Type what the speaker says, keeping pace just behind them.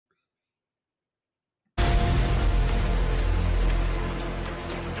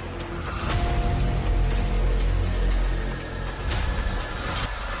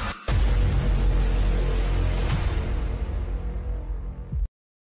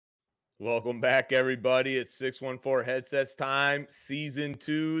Welcome back, everybody. It's 614 Headsets time, Season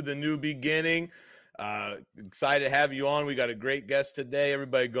 2, the new beginning. Excited to have you on. We got a great guest today.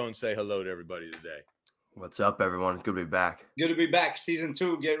 Everybody go and say hello to everybody today. What's up, everyone? Good to be back. Good to be back. Season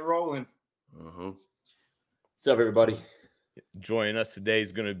 2, get rolling. What's up, everybody? Joining us today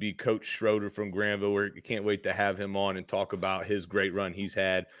is going to be Coach Schroeder from Granville. We can't wait to have him on and talk about his great run he's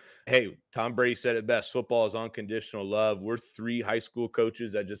had. Hey, Tom Brady said it best. Football is unconditional love. We're 3 high school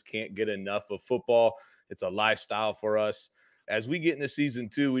coaches that just can't get enough of football. It's a lifestyle for us. As we get into Season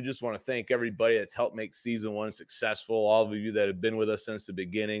 2, we just want to thank everybody that's helped make Season 1 successful, all of you that have been with us since the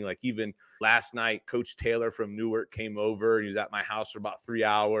beginning. Like even last night, Coach Taylor from Newark came over. He was at my house for about 3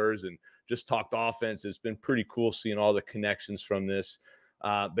 hours and just talked offense. It's been pretty cool seeing all the connections from this.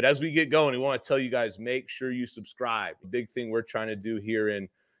 But as we get going, we want to tell you guys, make sure you subscribe. The big thing we're trying to do here in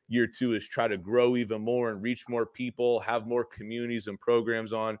Year 2 is try to grow even more and reach more people, have more communities and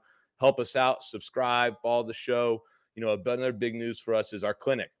programs on. Help us out, subscribe, follow the show. You know, another big news for us is our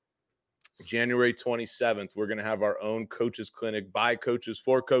clinic. January 27th, we're going to have our own coaches clinic by coaches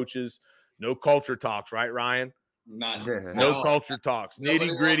for coaches. No culture talks, right, Ryan? No culture talks.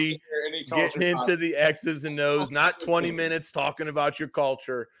 Nitty gritty. Getting into the X's and O's. Not 20 minutes talking about your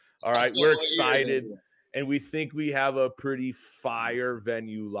culture. All right, we're excited. And we think we have a pretty fire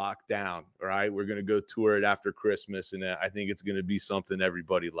venue locked down. All right, we're going to go tour it after Christmas, and I think it's going to be something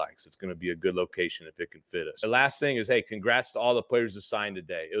everybody likes. It's going to be a good location if it can fit us. The last thing is, hey, congrats to all the players who signed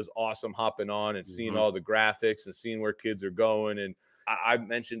today. It was awesome hopping on and seeing all the graphics and seeing where kids are going. And I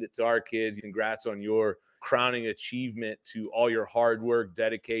mentioned it to our kids. Congrats on your crowning achievement to all your hard work,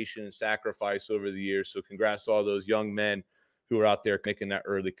 dedication, and sacrifice over the years. So congrats to all those young men who are out there making that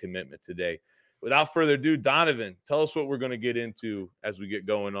early commitment today. Without further ado, Donovan, tell us what we're going to get into as we get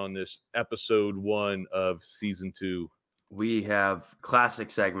going on this episode 1 of Season 2. We have classic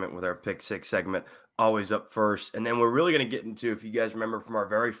segment with our Pick 6 segment always up first. And then we're really going to get into, if you guys remember from our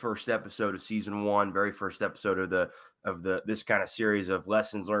very first episode of Season 1, very first episode of this kind of series of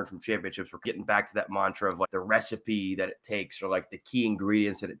lessons learned from championships, we're getting back to that mantra of like the recipe that it takes, or like the key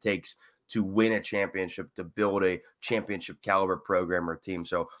ingredients that it takes to win a championship, to build a championship caliber program or team.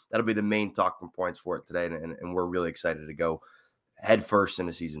 So that'll be the main talking points for it today. And we're really excited to go head first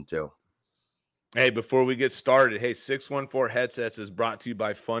into Season 2. Hey, before we get started, hey, 614 Headsets is brought to you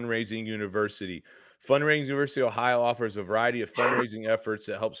by Fundraising University. Fundraising University Ohio offers a variety of fundraising efforts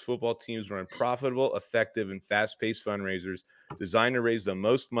that helps football teams run profitable, effective, and fast-paced fundraisers designed to raise the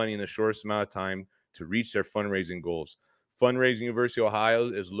most money in the shortest amount of time to reach their fundraising goals. Fundraising University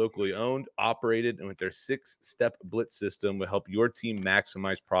Ohio is locally owned, operated, and with their 6-step blitz system will help your team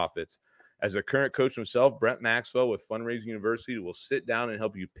maximize profits. As a current coach himself, Brent Maxwell with Fundraising University will sit down and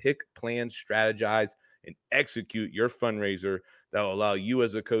help you pick, plan, strategize, and execute your fundraiser that will allow you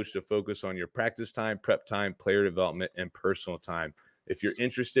as a coach to focus on your practice time, prep time, player development, and personal time. If you're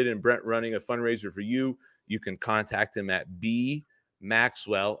interested in Brent running a fundraiser for you, you can contact him at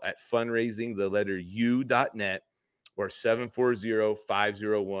bmaxwell@fundraisingthelletteru.net or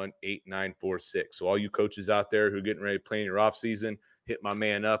 740-501-8946. So all you coaches out there who are getting ready to plan your off season, hit my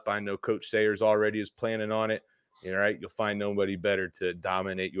man up. I know Coach Sayers already is planning on it. All right. You'll find nobody better to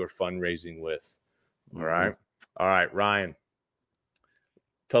dominate your fundraising with. All right. All right, Ryan,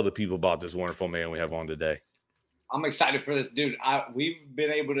 tell the people about this wonderful man we have on today. I'm excited for this dude. We've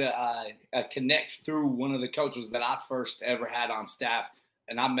been able to connect through one of the coaches that I first ever had on staff.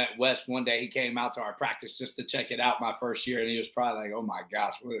 And I met Wes one day. He came out to our practice just to check it out my first year. And he was probably like, oh, my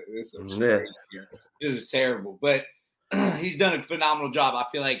gosh, this is crazy here. This is terrible. But he's done a phenomenal job. I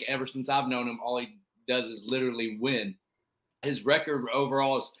feel like ever since I've known him, all he does is literally win. His record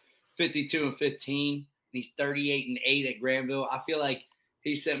overall is 52-15. He's 38-8 at Granville. I feel like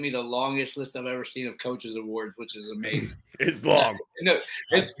he sent me the longest list I've ever seen of coaches awards, which is amazing. It's long. No,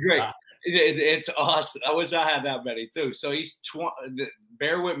 it's great. It's awesome. I wish I had that many too. So he's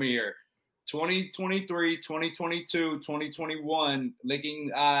bear with me here. 2023, 2022, 2021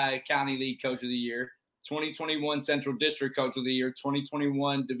 Licking County League Coach of the Year, 2021 Central District Coach of the Year,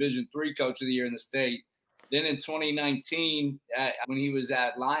 2021 Division III Coach of the Year in the state. Then in 2019, when he was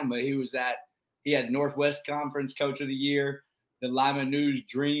at Lima, he had Northwest Conference Coach of the Year, the Lima News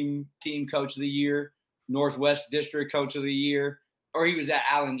Dream Team Coach of the Year, Northwest District Coach of the Year, or he was at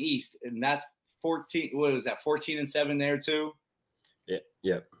Allen East, and that's 14. What was that? 14-7 there too.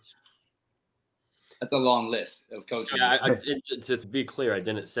 Yeah. That's a long list of coaches. Yeah, to be clear, I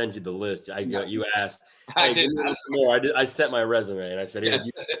didn't send you the list. You asked. I didn't. I sent my resume and I said, "Here,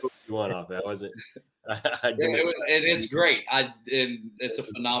 you want off." I wasn't. And it's great. It's a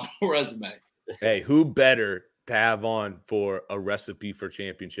phenomenal resume. Hey, who better to have on for a recipe for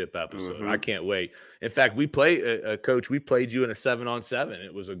championship episode. I can't wait. In fact, we Coach, we played you in a 7-on-7.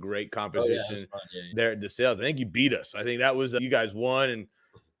 It was a great competition there at DeSales. I think you beat us. I think that was you guys won and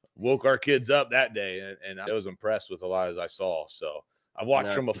woke our kids up that day, and I was impressed with a lot as I saw. So I've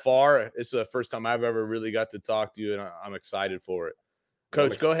watched from afar. It's the first time I've ever really got to talk to you, and I'm excited for it.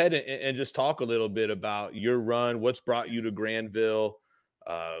 Coach, go ahead and just talk a little bit about your run. What's brought you to Granville?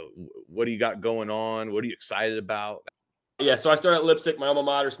 What do you got going on? What are you excited about? Yeah, so I started at Lipstick, my alma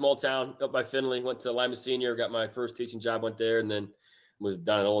mater, small town up by Findlay. Went to Lima Senior, got my first teaching job, went there, and then was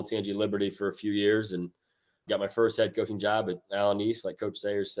down at Old Tangi Liberty for a few years, and got my first head coaching job at Allen East, like Coach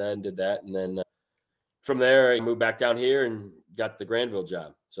Sayers said, and did that. And then from there, I moved back down here and got the Granville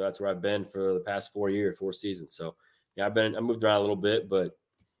job. So that's where I've been for the past 4 seasons. So yeah, I moved around a little bit, but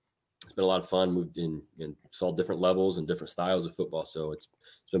it's been a lot of fun. Moved in and saw different levels and different styles of football. So it's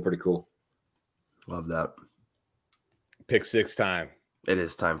been pretty cool. Love that. Pick six time. It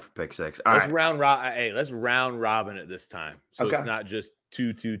is time for pick six. Let's round robin at this time. So it's not just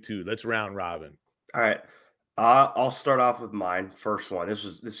 2-2-2. Let's round robin. All right. I'll start off with mine. First one.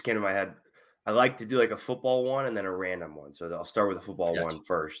 This came to my head. I like to do like a football one and then a random one. So I'll start with the football one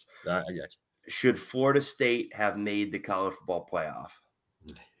first. I got you. Should Florida State have made the college football playoff?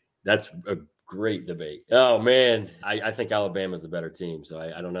 That's a great debate. Oh man, I think Alabama's the better team. So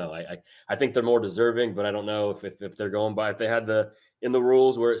I don't know. I think they're more deserving, but I don't know if they're going by, if they had in the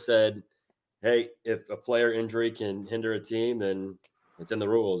rules where it said, hey, if a player injury can hinder a team, then it's in the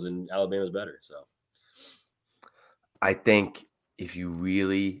rules and Alabama's better. So I think if you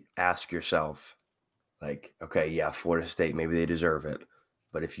really ask yourself, like, okay, yeah, Florida State, maybe they deserve it.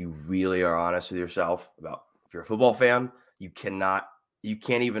 But if you really are honest with yourself about, if you're a football fan, you can't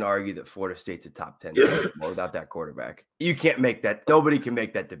even argue that Florida State's a top 10 team without that quarterback. You can't make that. Nobody can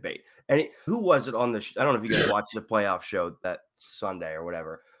make that debate. And who was it on I don't know if you guys watched the playoff show that Sunday or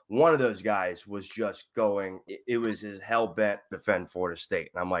whatever. One of those guys was just going, it was his hell bent to defend Florida State.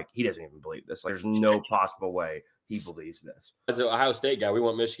 And I'm like, he doesn't even believe this. Like, there's no possible way he believes this. As an Ohio State guy, we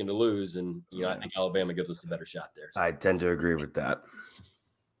want Michigan to lose. And, I think Alabama gives us a better shot there. So. I tend to agree with that.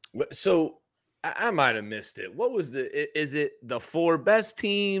 So I might have missed it. What was is it the 4 best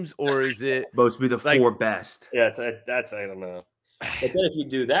teams or is it supposed to be the 4 best? Yeah, that's I don't know. But then if you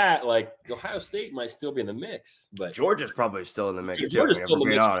do that, like Ohio State might still be in the mix, but Georgia's probably still in the mix. Georgia's still in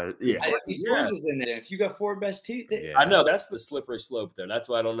the mix. Yeah, I think Georgia's in there. If you got 4 best teams, I know that's the slippery slope there. That's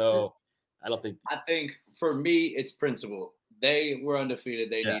why I don't know. I think for me, it's principle. They were undefeated.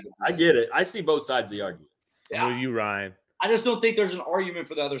 They need. I get it. I see both sides of the argument. Yeah. What are you, Ryan? I just don't think there's an argument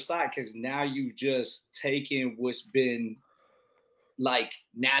for the other side because now you just taken what's been like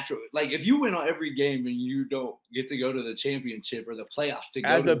natural. Like if you win on every game and you don't get to go to the championship or the playoffs to go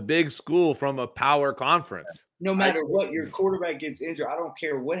as a big school from a power conference. No matter what, your quarterback gets injured. I don't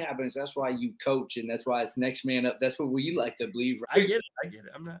care what happens. That's why you coach and that's why it's next man up. That's what we like to believe. Right? I get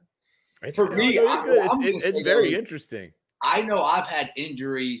it. I'm not. For me, it's very interesting. I know I've had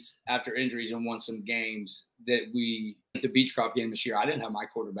injuries after injuries and won some games that the Beechcroft game this year, I didn't have my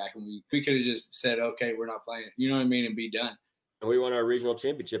quarterback and we could have just said, okay, we're not playing. You know what I mean? And be done. And we won our regional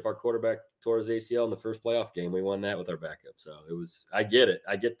championship. Our quarterback tore his ACL in the first playoff game. We won that with our backup. So I get it.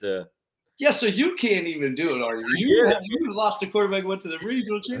 I get the. Yeah, so you can't even do it, are you? You lost the quarterback, went to the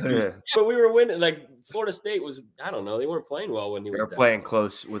regional championship. Yeah, but we were winning. Like Florida State was, I don't know, they weren't playing well when they were playing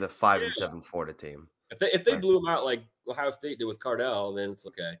close with a 5-7 Florida team. If they blew them out like Ohio State did with Cardell, then it's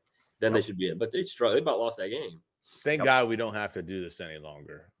okay. Then they should be in. But they struggled. They about lost that game. Thank God we don't have to do this any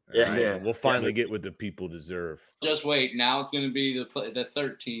longer. Yeah, right? yeah. We'll finally get what the people deserve. Just wait. Now it's going to be the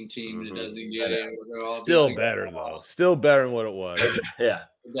 13 team that doesn't get in. Still better, though. Still better than what it was. Yeah.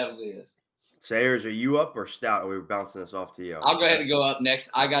 It definitely is. Sayers, are you up or Stout? Are we bouncing this off to you? I'll go ahead and go up next.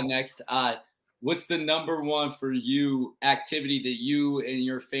 I got next. What's the number one for you activity that you and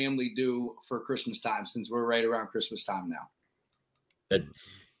your family do for Christmas time, since we're right around Christmas time now?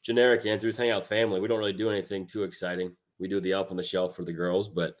 Generic answer is hang out with family. We don't really do anything too exciting. We do the Elf on the Shelf for the girls,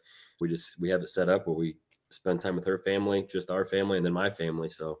 but we have it set up where we spend time with her family, just our family, and then my family.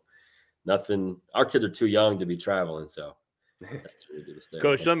 So nothing. Our kids are too young to be traveling, so that's what we do to stay.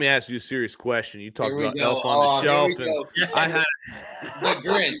 Coach, let me ask you a serious question. You talked about Elf on the Shelf, and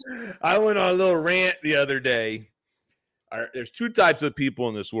I went on a little rant the other day. There's 2 types of people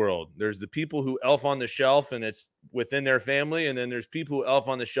in this world. There's the people who Elf on the Shelf and it's within their family, and then there's people who Elf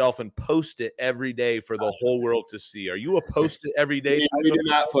on the Shelf and post it every day for the whole world to see. Are you a post it every day? We do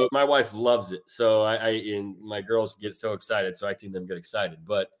not post. My wife loves it, so and my girls get so excited, so I think them get excited.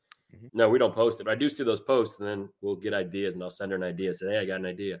 But No, we don't post it. But I do see those posts, and then we'll get ideas, and I'll send her an idea. Say, hey, I got an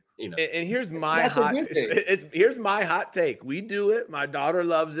idea. You know. And here's my here's my hot take. We do it. My daughter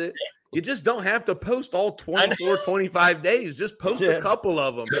loves it. You just don't have to post all 24, 25 days. Just post a couple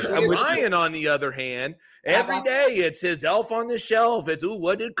of them. Ryan, on the other hand, every day it's his elf on the shelf. It's, ooh,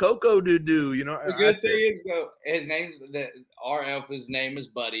 what did Coco do? You know, the good thing is, though, our elf's name is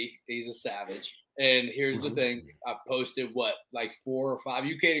Buddy. He's a savage. And here's the thing. I've posted, like 4 or 5.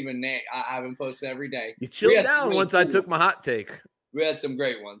 You can't even name. I haven't posted every day. You chilled down once I took my hot take. We had some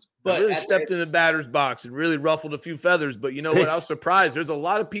great ones. But I really stepped in the batter's box and really ruffled a few feathers. But you know what? I was surprised. There's a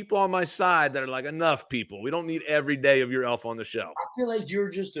lot of people on my side that are like, enough people. We don't need every day of your elf on the shelf. I feel like you're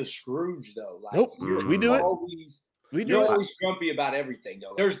just a Scrooge, though. Like, nope. We do it. You're always grumpy about everything,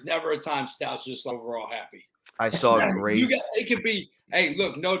 though. There's never a time Stout's just overall happy. I saw a great. They can be. Hey,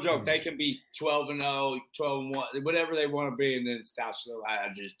 look, no joke. They can be 12-0, 12-1, whatever they want to be, and then Stout's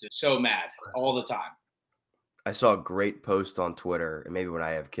just so mad all the time. I saw a great post on Twitter, and maybe when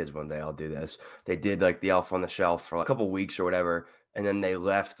I have kids one day, I'll do this. They did like the elf on the shelf for like a couple weeks or whatever, and then they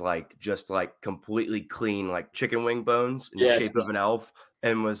left like just like completely clean, like chicken wing bones in the shape of an elf,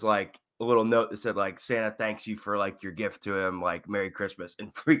 and was like a little note that said like, Santa thanks you for like your gift to him, like Merry Christmas,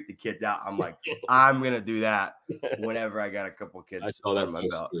 and freaked the kids out. I'm like, I'm gonna do that whenever I got a couple kids. I saw that on my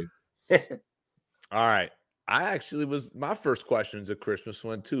belt. too. All right. My first question is a Christmas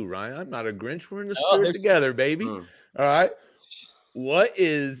one too, Ryan. I'm not a Grinch. We're in the spirit together, baby. All right. What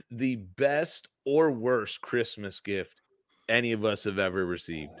is the best or worst Christmas gift any of us have ever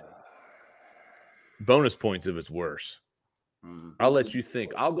received? Bonus points if it's worse. I'll let you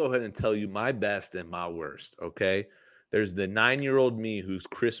think. I'll go ahead and tell you my best and my worst, okay? There's the 9-year-old me whose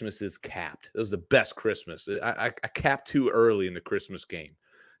Christmas is capped. It was the best Christmas. I capped too early in the Christmas game.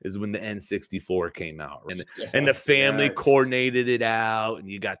 Is when the N64 came out. And the family coordinated it out. And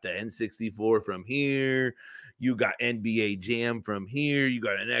you got the N64 from here. You got NBA Jam from here. You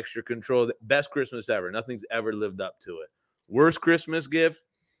got an extra control. Best Christmas ever. Nothing's ever lived up to it. Worst Christmas gift?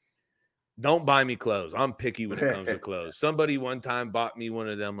 Don't buy me clothes. I'm picky when it comes to clothes. Somebody one time bought me one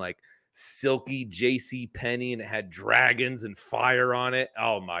of them like silky JC Penney, and it had dragons and fire on it.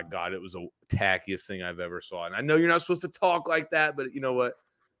 Oh, my God. It was the tackiest thing I've ever saw. And I know you're not supposed to talk like that, but you know what?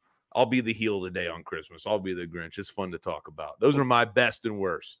 I'll be the heel today on Christmas. I'll be the Grinch. It's fun to talk about. Those are my best and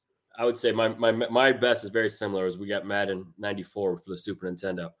worst. I would say my best is very similar. As we got Madden 94 for the Super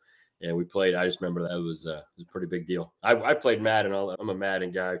Nintendo, and we played. I just remember that it was a pretty big deal. I played Madden. I'm a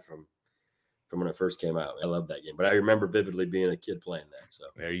Madden guy from when it first came out. I love that game, but I remember vividly being a kid playing that. So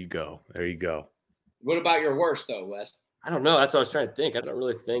there you go. There you go. What about your worst though, Wes? I don't know. That's what I was trying to think. I don't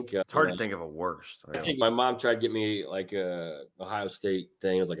really think. It's hard to think of a worst. I think my mom tried to get me like a Ohio State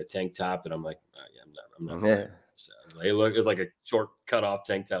thing. It was like a tank top, and I'm like, oh, yeah, I'm not. Yeah. So I was like, hey, look, it's like a short cut off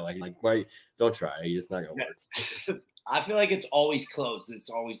tank top. Like, why? Don't try. It's not gonna work. I feel like it's always closed. It's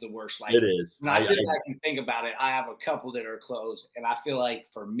always the worst. Like it is. When I sit back and think about it, I have a couple that are closed, and I feel like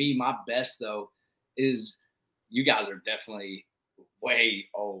for me, my best though is you guys are definitely way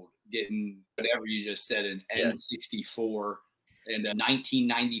old. Getting whatever you just said, an N64 and a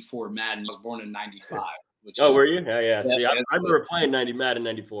 1994 Madden. I was born in 95. Were you? Yeah. See, I remember playing Madden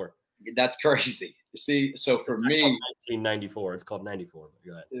 94. That's crazy. See, so for me, 1994. It's called 94.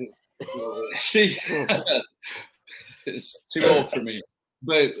 Go ahead. See, it's too old for me.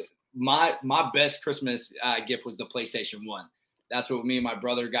 But my best Christmas gift was the PlayStation 1. That's what me and my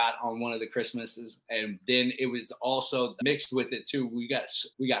brother got on one of the Christmases. And then it was also mixed with it too. We got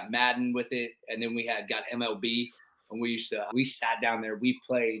Madden with it. And then we got MLB. And we sat down there. We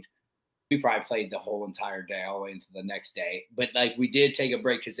probably played the whole entire day all the way into the next day. But like we did take a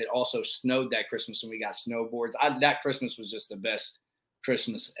break because it also snowed that Christmas and we got snowboards. That Christmas was just the best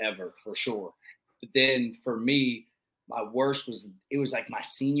Christmas ever for sure. But then for me, my worst was like my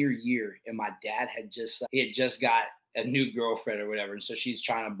senior year. And my dad had just got a new girlfriend or whatever. And so she's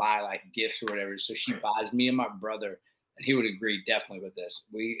trying to buy like gifts or whatever. So she buys me and my brother, and he would agree definitely with this.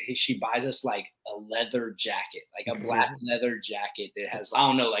 She buys us like a leather jacket, like a black leather jacket that has, I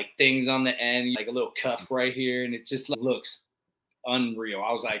don't know, like things on the end, like a little cuff right here. And it just looks unreal.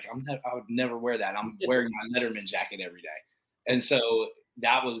 I was like, I would never wear that. I'm wearing my Letterman jacket every day. And so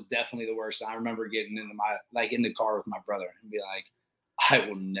that was definitely the worst. I remember getting in the car with my brother and be like, I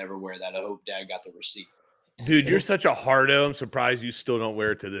will never wear that. I hope Dad got the receipt. Dude, you're such a hardo. I'm surprised you still don't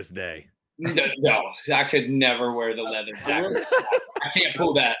wear it to this day. No, I could never wear the leather jacket. I can't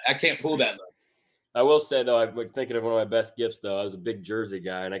pull that. Look. I will say though, I'm thinking of one of my best gifts though. I was a big jersey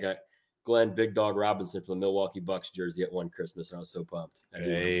guy, and I got Glenn Big Dog Robinson from the Milwaukee Bucks jersey at one Christmas, and I was so pumped.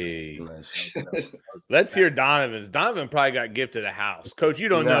 Hey, let's hear Donovan's. Donovan probably got gifted a house. Coach, you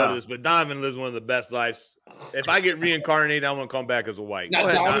don't know this, but Donovan lives one of the best lives. If I get reincarnated, I want to come back as a white. Now, Go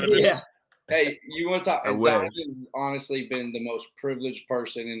ahead, Donovan. yeah. Hey, you want to talk? Donovan's honestly been the most privileged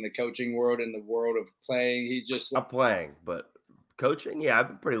person in the coaching world, in the world of playing. He's just not playing, but coaching. Yeah, I've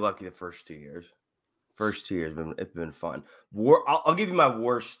been pretty lucky the first 2 years. First 2 years, it's been fun. I'll give you my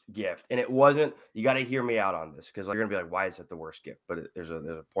worst gift, and it wasn't. You got to hear me out on this because you're gonna be like, "Why is it the worst gift?" But there's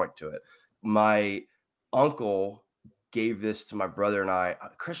a point to it. My uncle gave this to my brother and I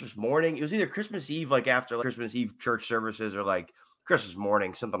Christmas morning. It was either Christmas Eve, like after Christmas Eve church services, or like Christmas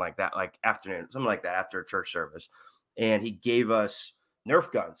morning, something like that, like afternoon, something like that after a church service. And he gave us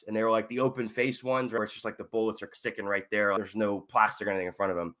Nerf guns, and they were like the open face ones where it's just like the bullets are sticking right there. There's no plastic or anything in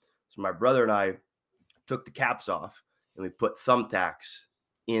front of them. So my brother and I took the caps off and we put thumbtacks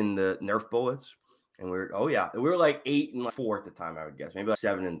in the Nerf bullets. And we were like 8 and 4 at the time, I would guess, maybe like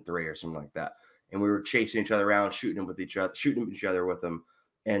 7 and 3 or something like that. And we were chasing each other around, shooting each other with them.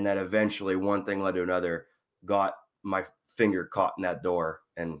 And then eventually one thing led to another, got my finger caught in that door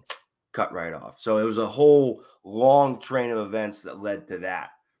and cut right off. So it was a whole long train of events that led to that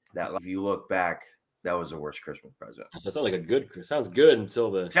if you look back, that was the worst Christmas present. So it sounds good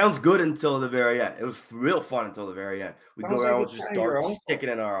until the very end. It was real fun until the very end. We go around with just darts sticking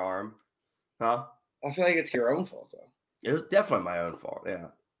in our arm. Huh? I feel like it's your own fault though. It was definitely my own fault. Yeah.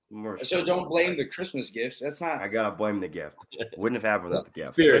 So don't blame the Christmas gift. That's not. I gotta blame the gift. Wouldn't have happened without the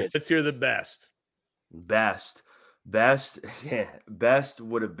gift. Let's hear the best. Best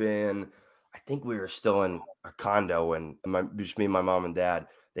would have been. I think we were still in a condo, and just me and my mom and dad.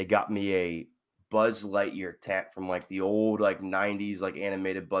 They got me a Buzz Lightyear tent from like the old like 90s like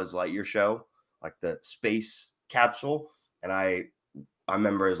animated Buzz Lightyear show, like the space capsule. And I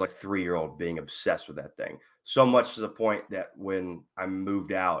remember as like 3-year-old being obsessed with that thing, so much to the point that when I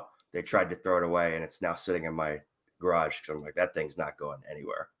moved out, they tried to throw it away, and it's now sitting in my garage because I'm like, that thing's not going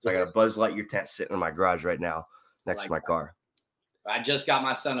anywhere. So I got a Buzz Lightyear tent sitting in my garage right now next to my car. I just got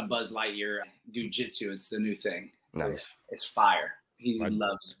my son a Buzz Lightyear Jiu-Jitsu. It's the new thing. Nice. It's fire. He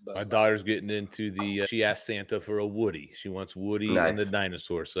loves Buzz. My daughter's getting into the. She asked Santa for a Woody. She wants Woody and the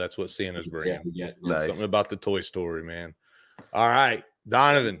dinosaur. So that's what Santa's bringing. Yeah, nice. Something about the Toy Story, man. All right,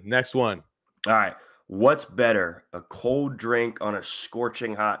 Donovan. Next one. All right. What's better, a cold drink on a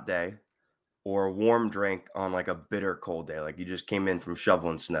scorching hot day, or a warm drink on like a bitter cold day, like you just came in from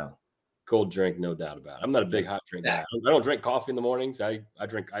shoveling snow? Cold drink, no doubt about it. I'm not a big hot drink guy. I don't drink coffee in the mornings. I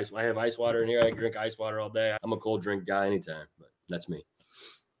drink ice. I have ice water in here. I can drink ice water all day. I'm a cold drink guy anytime, but that's me.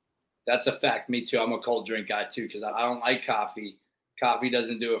 That's a fact. Me too. I'm a cold drink guy too because I don't like coffee. Coffee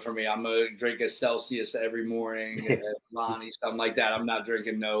doesn't do it for me. I'm going to drink a Celsius every morning, Lonnie, something like that. I'm not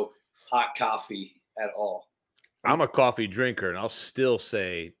drinking no hot coffee at all. I'm a coffee drinker, and I'll still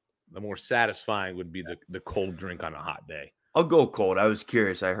say the more satisfying would be the cold drink on a hot day. I'll go cold. I was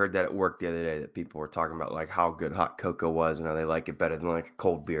curious. I heard that at work the other day that people were talking about like how good hot cocoa was and how they like it better than like a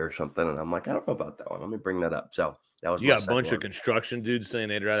cold beer or something. And I'm like, I don't know about that one. Let me bring that up. So that was. You got a bunch of construction dudes saying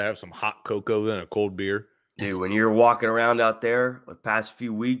they'd rather have some hot cocoa than a cold beer. Dude, when you're walking around out there the past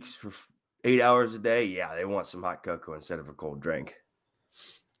few weeks for 8 hours a day, yeah, they want some hot cocoa instead of a cold drink.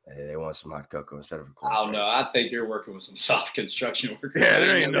 They want some hot cocoa instead of a cold drink. I don't know. I think you're working with some soft construction workers. Yeah,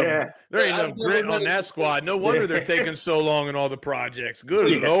 there ain't no grit on that squad. No wonder they're taking so long in all the projects.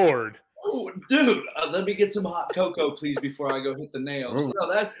 Good Lord. Oh, dude, let me get some hot cocoa, please, before I go hit the nails.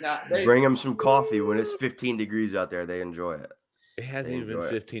 No, that's not. Bring them some coffee when it's 15 degrees out there. They enjoy it. It hasn't even been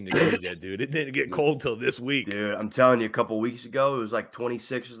 15 degrees yet, dude. It didn't get cold till this week. Dude, I'm telling you, a couple weeks ago, it was like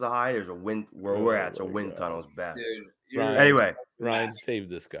 26 was the high. There's a wind where we're at. It's a wind tunnel. It's bad. Dude, anyway. Ryan, save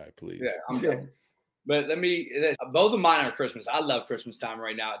this guy, please. Yeah, I'm good. But both of mine are Christmas. I love Christmas time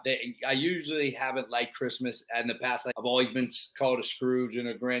right now. I usually haven't liked Christmas. In the past, I've always been called a Scrooge and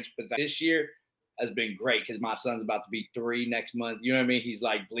a Grinch. But this year has been great because my son's about to be 3 next month. You know what I mean? He's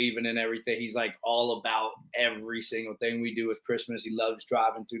like believing in everything. He's like all about every single thing we do with Christmas. He loves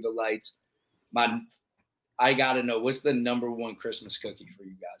driving through the lights. I got to know, what's the #1 Christmas cookie for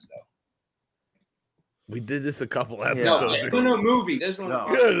you guys, though? We did this a couple episodes ago. No, movie. This one. No.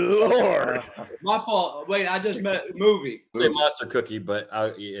 Good Lord. My fault. Wait, I just meant movie. Say monster cookie, but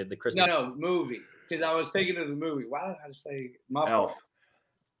the Christmas. No, movie. Because I was thinking of the movie. Why did I say my Elf? fault?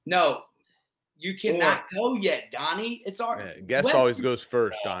 No, you cannot go yet, Donnie. It's our guest always goes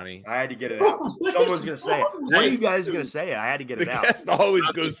first, Donnie. I had to get it out. Someone's gonna say it. One of you guys is gonna say it. I had to get it out. Guest always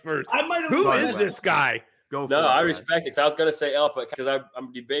goes first. Who is this guy? Go for no, it, I respect it. I was gonna say Elf, because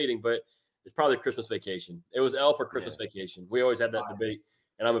I'm debating, but it's probably Christmas Vacation. It was Elf or Christmas Vacation. We always had that debate.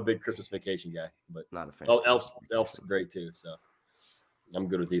 And I'm a big Christmas Vacation guy, but Not a fan. Oh, Elf's great too. So I'm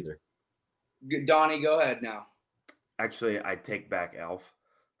good with either. Donnie, go ahead now. Actually, I take back Elf.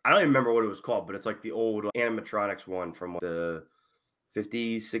 I don't even remember what it was called, but it's like the old animatronics one from the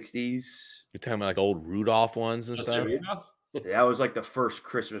 50s, 60s. You're talking about like old Rudolph ones and stuff? That was like the first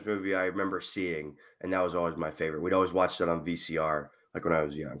Christmas movie I remember seeing, and that was always my favorite. We'd always watch it on VCR, like when I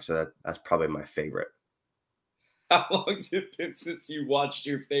was young. So that's probably my favorite. How long has it been since you watched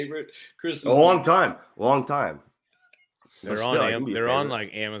your favorite Christmas A movie? long time. They're on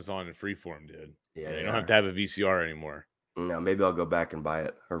like Amazon and Freeform, dude. Yeah, you don't have to have a VCR anymore. No, maybe I'll go back and buy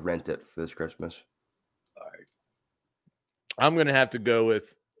it or rent it for this Christmas. All right. I'm going to have to go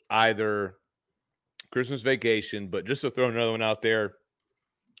with either Christmas Vacation, but just to throw another one out there,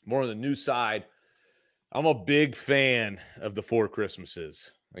 more on the new side, I'm a big fan of the Four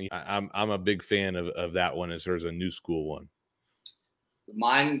Christmases. I'm a big fan of that one as there's a new school one.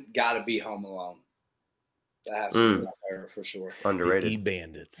 Mine got to be Home Alone. That has to be my favorite for sure. Underrated. Sticky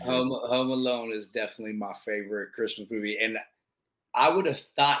Bandits. Home Alone is definitely my favorite Christmas movie. And I would have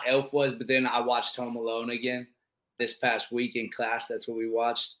thought Elf was, but then I watched Home Alone again this past week in class. That's what we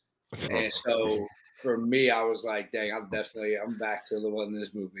watched. And so for me, I was like, dang, I'm back to the one in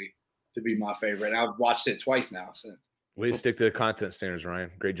this movie to be my favorite. And I've watched it twice now since. Way to stick to the content standards,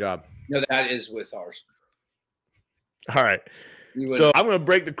 Ryan. Great job. No, that is with ours. All right. So I'm going to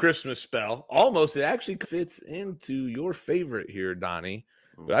break the Christmas spell. Almost, it actually fits into your favorite here, Donnie.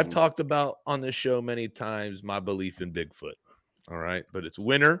 But I've talked about on this show many times my belief in Bigfoot. All right. But it's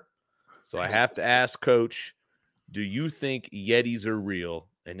winter. So I have to ask, Coach, do you think Yetis are real?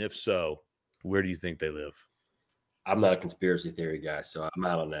 And if so, where do you think they live? I'm not a conspiracy theory guy, so I'm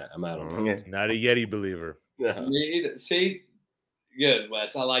out on that. Not a Yeti believer. Me either. See, good,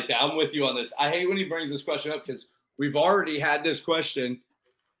 Wes. I like that. I'm with you on this. I hate when he brings this question up because we've already had this question.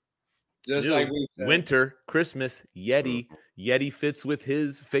 Just like we said. Winter, Christmas, Yeti. Yeti fits with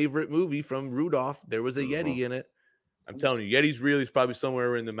his favorite movie from Rudolph. There was a Yeti in it. I'm telling you, Yeti's real. He's probably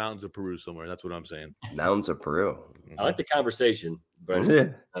somewhere in the mountains of Peru somewhere. That's what I'm saying. Mountains of Peru. I like the conversation, but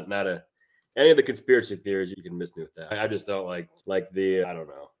not any of the conspiracy theories. You can miss me with that. I just don't like the, I don't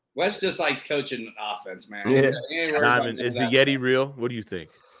know. Wes just likes coaching offense, man. Yeah. Is the Yeti real? What do you think?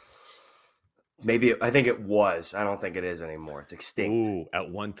 Maybe I think it was. I don't think it is anymore. It's extinct. Ooh, at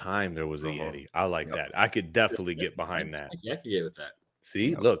one time there was a Yeti. I like that. I could definitely get behind that. Yeah, I can get with that.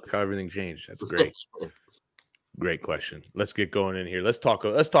 See, look how everything changed. That's great. Great question. Let's get going in here. Let's talk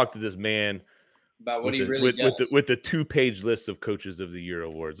to this man about what he really does. With the 2-page list of Coaches of the Year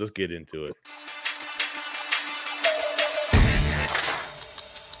awards. Let's get into it.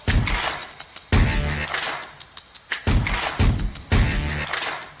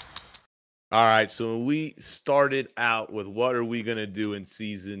 All right, so when we started out with what are we going to do in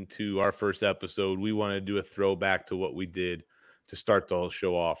season 2, our first episode, we want to do a throwback to what we did to start the whole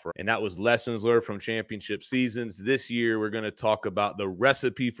show off. And that was lessons learned from championship seasons. This year, we're going to talk about the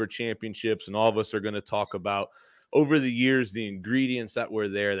recipe for championships, and all of us are going to talk about, over the years, the ingredients that were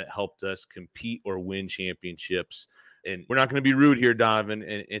there that helped us compete or win championships. And we're not going to be rude here, Donovan,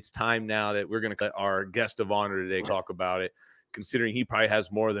 and it's time now that we're going to let our guest of honor today talk about it, considering he probably has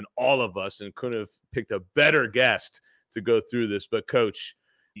more than all of us and couldn't have picked a better guest to go through this. But, Coach,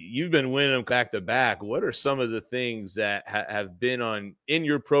 you've been winning them back to back. What are some of the things that have been in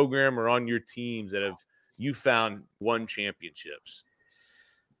your program or on your teams that you found won championships?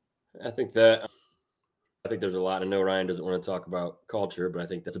 I think there's a lot. I know Ryan doesn't want to talk about culture, but I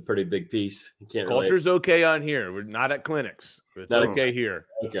think that's a pretty big piece. Culture's okay on here. We're not at clinics. It's okay here.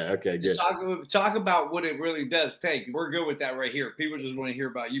 Okay, good. Talk about what it really does take. We're good with that right here. People just want to hear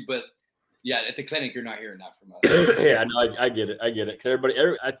about you, but yeah, at the clinic, you're not hearing that from us. Yeah, no, I get it.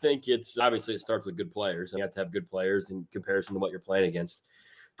 Because I think it's obviously it starts with good players. You have to have good players in comparison to what you're playing against.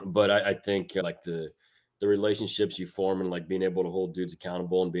 But I think like the relationships you form and like being able to hold dudes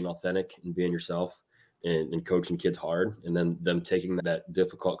accountable and being authentic and being yourself and coaching kids hard, and then them taking that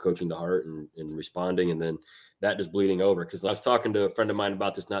difficult coaching to heart and responding, and then that just bleeding over. Because I was talking to a friend of mine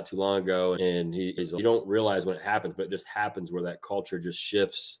about this not too long ago, and he's like, you don't realize when it happens, but it just happens where that culture just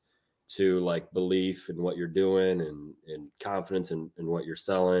shifts to like belief in what you're doing and confidence in what you're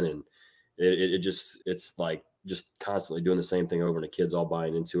selling. And it's like just constantly doing the same thing over, and the kids all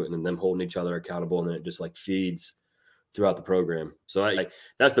buying into it, and then them holding each other accountable. And then it just like feeds throughout the program. So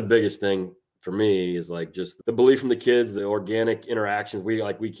that's the biggest thing for me, is like just the belief from the kids, the organic interactions.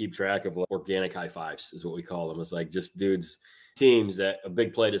 We keep track of organic high fives is what we call them. It's like just dudes, teams that a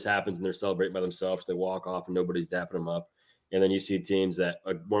big play just happens and they're celebrating by themselves. They walk off and nobody's dapping them up. And then you see teams that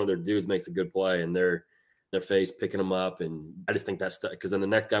one of their dudes makes a good play and they're their face, picking them up. And I just think that's because then the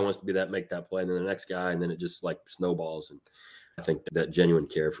next guy wants to be that, make that play, and then the next guy, and then it just like snowballs. And I think that genuine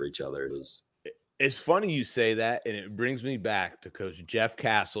care for each other is. It's funny you say that, and it brings me back to Coach Jeff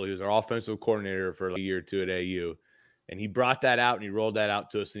Castle. He was our offensive coordinator for like a year or two at AU, and he brought that out and he rolled that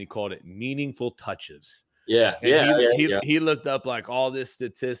out to us, and he called it meaningful touches. Yeah, He looked up like all this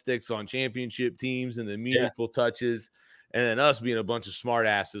statistics on championship teams and the meaningful touches, and then us being a bunch of smart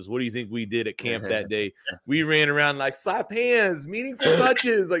asses. What do you think we did at camp that day? We ran around like slap hands, meaningful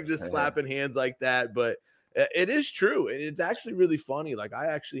touches, like just slapping hands like that. But it is true, and it's actually really funny. Like I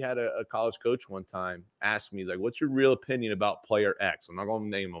actually had a college coach one time ask me, like, "What's your real opinion about player X?" I'm not going to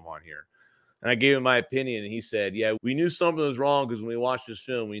name him on here. And I gave him my opinion, and he said, "Yeah, we knew something was wrong because when we watched this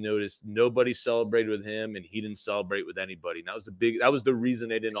film, we noticed nobody celebrated with him, and he didn't celebrate with anybody. And that was the reason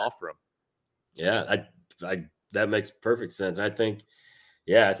they didn't offer him." Yeah, that makes perfect sense. I think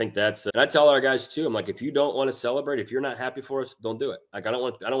that's. And I tell our guys too. I'm like, if you don't want to celebrate, if you're not happy for us, don't do it. Like I don't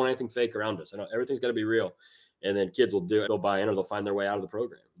want anything fake around us. Everything's got to be real. And then kids will do it. They'll buy in or they'll find their way out of the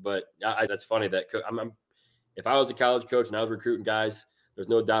program. But that's funny that if I was a college coach and I was recruiting guys, there's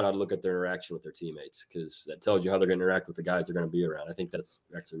no doubt I'd look at their interaction with their teammates because that tells you how they're going to interact with the guys they're going to be around. I think that's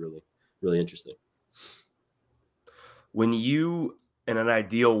actually really, really interesting. When you, in an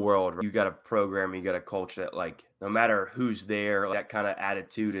ideal world, you got a program, you got a culture that like, no matter who's there, that kind of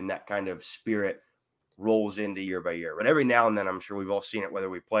attitude and that kind of spirit rolls into year by year. But every now and then, I'm sure we've all seen it, whether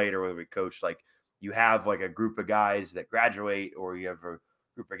we played or whether we coached, like you have like a group of guys that graduate or you have a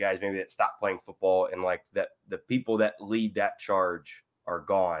group of guys maybe that stop playing football and like that the people that lead that charge are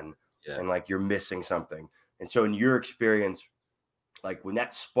gone and like you're missing something. And so in your experience, like when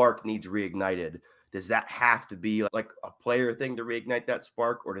that spark needs reignited, does that have to be like a player thing to reignite that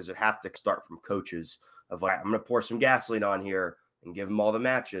spark, or does it have to start from coaches of like, I'm going to pour some gasoline on here and give them all the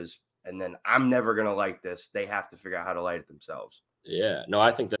matches, and then I'm never going to light this. They have to figure out how to light it themselves. Yeah, no,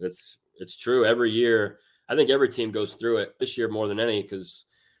 I think it's true. Every year, I think every team goes through it. This year more than any because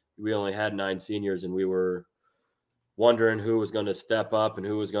we only had 9 seniors and we were wondering who was going to step up and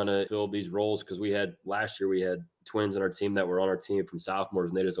who was going to fill these roles because last year we had twins on our team that were on our team from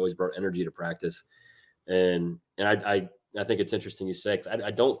sophomores and they just always brought energy to practice. And I think it's interesting you say,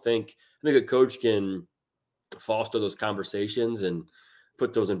 I think a coach can foster those conversations and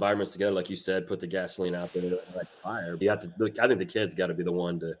put those environments together. Like you said, put the gasoline out there like fire. You have to I think the kids got to be the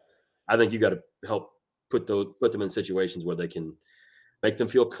one I think you got to help put them in situations where they can make them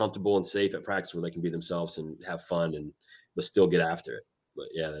feel comfortable and safe at practice where they can be themselves and have fun but still get after it. But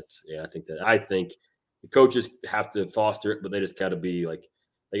I think the coaches have to foster it, but they just got to be like,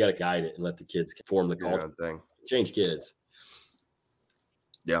 they got to guide it and let the kids form the culture. Change kids.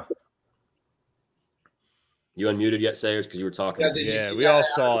 Yeah. You unmuted yet, Sayers? Because you were talking. Yeah, we all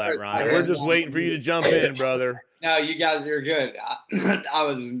saw that, Ryan. We're just waiting for you to jump in, brother. No, you guys are good. I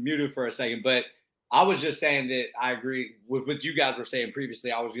was muted for a second, but I was just saying that I agree with what you guys were saying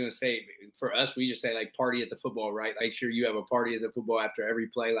previously. I was going to say, for us, we just say, like, party at the football, right? Make sure you have a party at the football after every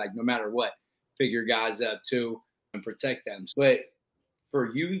play, like, no matter what. Pick your guys up, too, and protect them. But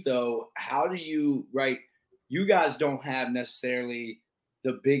for you, though, how do you, right, you guys don't have necessarily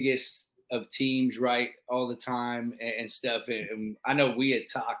the biggest of teams, right, all the time and stuff. And I know we had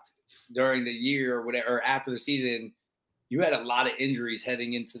talked during the year or whatever, or after the season, you had a lot of injuries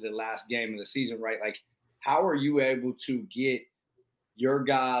heading into the last game of the season, right? Like, how are you able to get your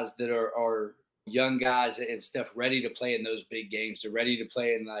guys that are young guys and stuff ready to play in those big games? They're ready to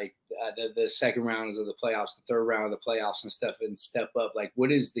play in, like, the second rounds of the playoffs, the third round of the playoffs and stuff, and step up. Like,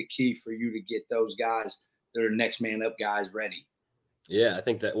 what is the key for you to get those guys that are next man up guys ready? Yeah, I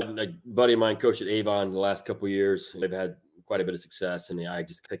think that a buddy of mine coached at Avon the last couple of years. They've had quite a bit of success, and I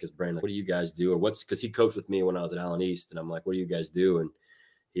just pick his brain. Like, what do you guys do? Or because he coached with me when I was at Allen East, and I'm like, what do you guys do? And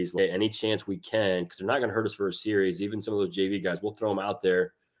he's like, any chance we can, because they're not going to hurt us for a series. Even some of those JV guys, we'll throw them out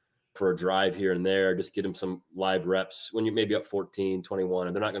there for a drive here and there, just get them some live reps when you may be up 14, 21,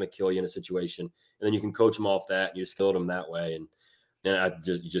 and they're not going to kill you in a situation. And then you can coach them off that, and you just kill them that way. And I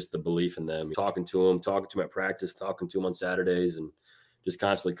just the belief in them, talking to them at practice, talking to them on Saturdays, and just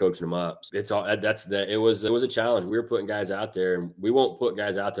constantly coaching them up. It's all it was a challenge. We were putting guys out there, and we won't put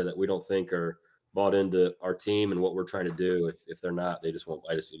guys out there that we don't think are bought into our team and what we're trying to do. If they're not, they just won't.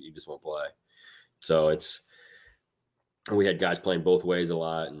 You just won't play. So we had guys playing both ways a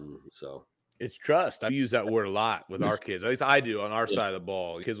lot, and so it's trust. I use that word a lot with our kids. At least I do on our side of the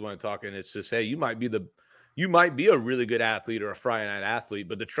ball. The kids want to talk, and it's just, hey, you might be a really good athlete or a Friday night athlete,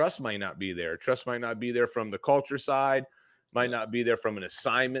 but the trust might not be there. Trust might not be there from the culture side. might not be there from an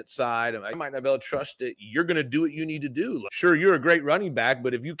assignment side. I might not be able to trust that you're going to do what you need to do. Like, sure, you're a great running back,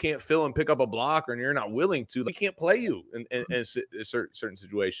 but if you can't fill and pick up a block or you're not willing to, we can't play you in certain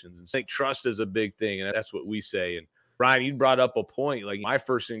situations. And I think trust is a big thing, and that's what we say. And Ryan, you brought up a point. Like my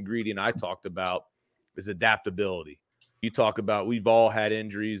first ingredient I talked about is adaptability. You talk about we've all had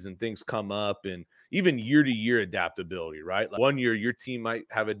injuries and things come up, and even year-to-year adaptability, right? Like one year your team might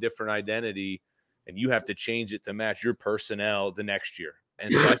have a different identity and you have to change it to match your personnel the next year.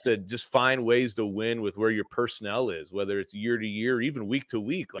 And so I said, just find ways to win with where your personnel is, whether it's year to year, or even week to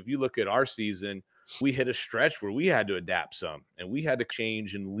week. Like if you look at our season, we hit a stretch where we had to adapt some, and we had to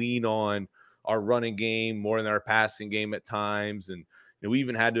change and lean on our running game more than our passing game at times. And we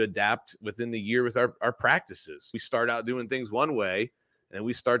even had to adapt within the year with our practices. We start out doing things one way, and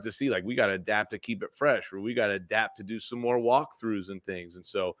we start to see like we got to adapt to keep it fresh, or we got to adapt to do some more walkthroughs and things. And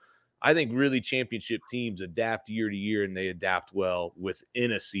so I think really championship teams adapt year to year, and they adapt well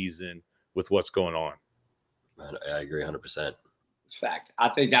within a season with what's going on. I agree 100%. Fact. I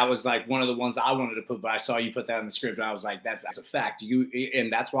think that was like one of the ones I wanted to put, but I saw you put that in the script, and I was like, that's a fact.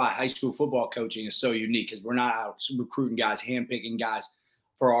 And that's why high school football coaching is so unique, because we're not out recruiting guys, handpicking guys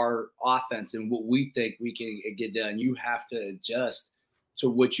for our offense and what we think we can get done. You have to adjust to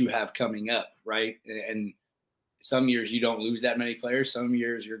what you have coming up, right? And some years you don't lose that many players. Some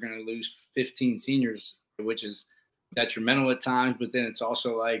years you're going to lose 15 seniors, which is detrimental at times. But then it's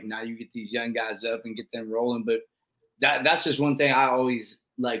also like now you get these young guys up and get them rolling. But that's just one thing I always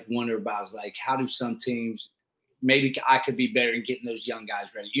like wonder about is like, how do some teams, maybe I could be better in getting those young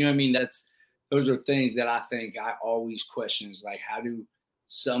guys ready. You know what I mean? Those are things that I think I always question is like, how do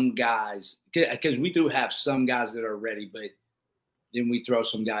some guys, because we do have some guys that are ready, but then we throw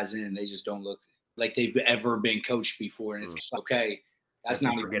some guys in and they just don't look like they've ever been coached before. And it's just okay. That's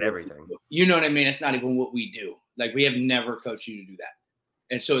not forget everything. You know what I mean? It's not even what we do. Like we have never coached you to do that.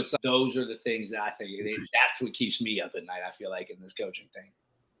 And so it's like, those are the things that I think that's what keeps me up at night. I feel like in this coaching thing.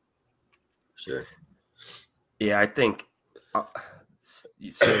 Sure. Yeah, I think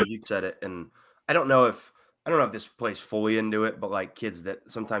you said it, and I don't know if this plays fully into it, but like kids that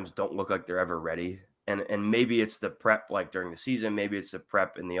sometimes don't look like they're ever ready, and maybe it's the prep like during the season, maybe it's the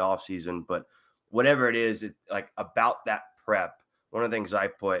prep in the off season, but whatever it is, it like about that prep. One of the things I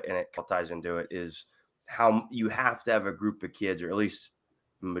put, and it ties into it, is how you have to have a group of kids, or at least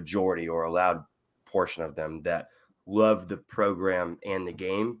majority or a loud portion of them, that love the program and the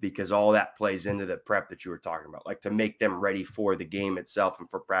game, because all that plays into the prep that you were talking about, like to make them ready for the game itself and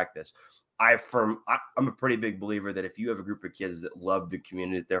for practice. I'm a pretty big believer that if you have a group of kids that love the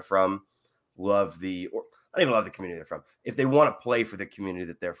community that they're from, or not even love the community they're from, if they want to play for the community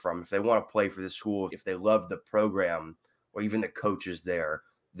that they're from, if they want to play for the school, if they love the program or even the coaches there,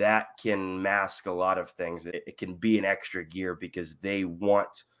 that can mask a lot of things. It can be an extra gear because they don't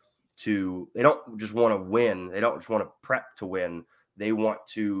just want to win. They don't just want to prep to win. They want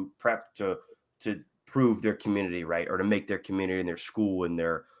to prep to prove their community right, or to make their community and their school and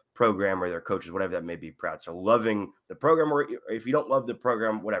their program or their coaches, whatever that may be, proud. So loving the program, or if you don't love the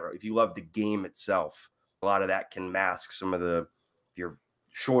program, whatever, if you love the game itself, a lot of that can mask some of if you're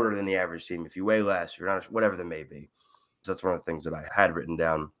shorter than the average team, if you weigh less, you're not, whatever that may be. So that's one of the things that I had written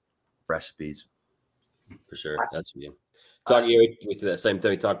down, recipes. For sure. That's you. We see that same thing.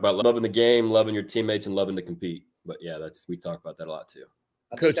 We talk about loving the game, loving your teammates, and loving to compete. But yeah, we talk about that a lot too.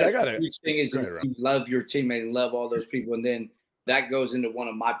 Coach, I got it. The thing is, you love your teammate and love all those people, and then that goes into one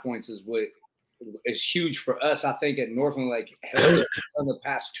of my points is what is huge for us. I think at Northland, like in the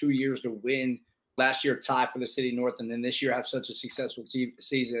past 2 years to win. Last year, tie for the city of North, and then this year have such a successful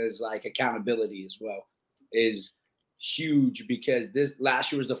season is like accountability as well is huge, because this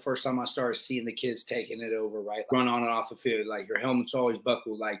last year was the first time I started seeing the kids taking it over, right? Run on and off the field, like your helmet's always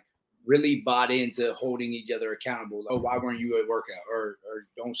buckled, like really bought into holding each other accountable. Like, oh, why weren't you at workout? Or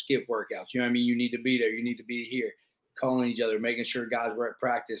don't skip workouts. You know what I mean? You need to be there. You need to be here. Calling each other, making sure guys were at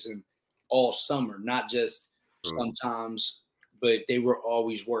practice and all summer, not just sometimes, but they were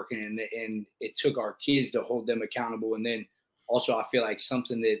always working, and it took our kids to hold them accountable. And then also I feel like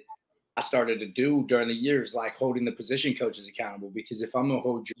something that I started to do during the years, like holding the position coaches accountable, because if I'm going to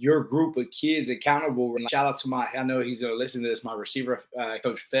hold your group of kids accountable, and shout out to I know he's going to listen to this, my receiver,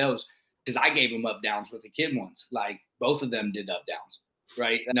 Coach Phelps, because I gave him up downs with the kid once. Like both of them did up downs,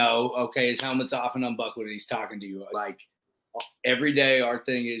 right? No, okay, his helmet's off and unbuckled and he's talking to you. Like every day our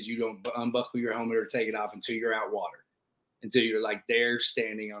thing is you don't unbuckle your helmet or take it off until you're out water, until you're like there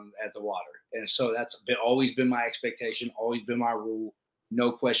standing at the water. And so that's always been my expectation, always been my rule.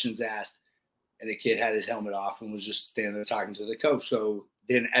 No questions asked. And the kid had his helmet off and was just standing there talking to the coach. So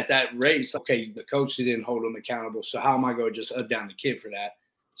Then at that race, okay, the coach didn't hold them accountable. So how am I going to just up down the kid for that?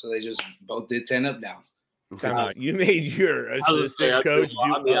 So they just both did 10 up downs. Come on, you made your assistant coach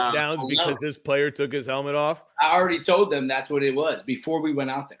do up downs because this player took his helmet off? I already told them that's what it was before we went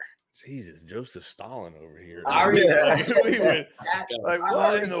out there. Jesus, Joseph Stalin over here. I already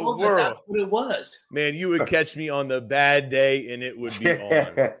what in the world? That's what it was. Man, you would catch me on the bad day and it would be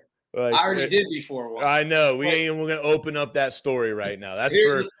on. I already did before once. I know. We're going to open up that story right now.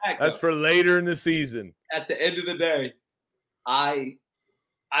 That's for later in the season. At the end of the day, I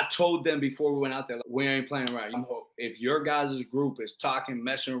told them before we went out there, we ain't playing around. If your guys' group is talking,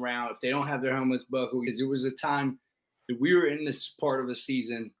 messing around, if they don't have their helmets buckled, because it was a time that we were in this part of the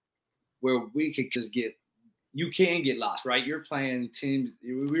season where we could just you can get lost, right? You're playing teams.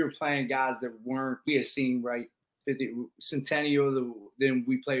 We were playing guys that we had seen, right? Centennial, then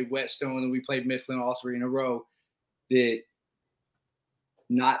we played Whetstone, and we played Mifflin all 3 in a row. That,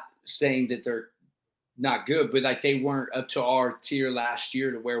 not saying that they're not good, but like they weren't up to our tier last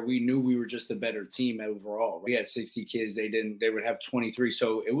year to where we knew we were just a better team overall. We had 60 kids. They would have 23.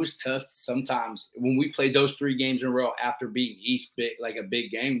 So it was tough sometimes when we played those 3 games in a row after beating East like a big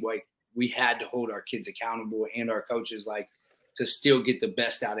game. Like we had to hold our kids accountable and our coaches like to still get the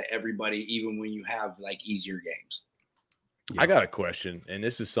best out of everybody, even when you have like easier games. I got a question, and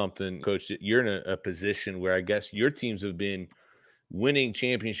this is something, Coach, you're in a position where I guess your teams have been winning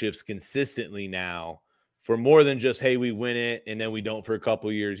championships consistently now for more than just, hey, we win it and then we don't for a couple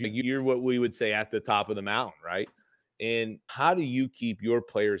of years. You're what we would say at the top of the mountain, right? And how do you keep your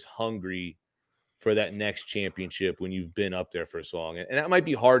players hungry for that next championship when you've been up there for so long? And that might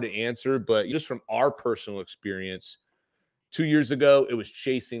be hard to answer, but just from our personal experience, 2 years ago, it was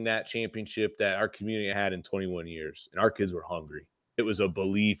chasing that championship that our community had in 21 years, and our kids were hungry. It was a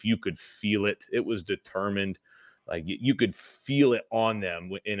belief. You could feel it. It was determined. Like you could feel it on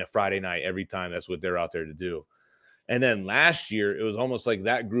them in a Friday night every time. That's what they're out there to do. And then last year, it was almost like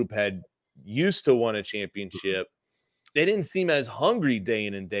that group had used to win a championship. They didn't seem as hungry day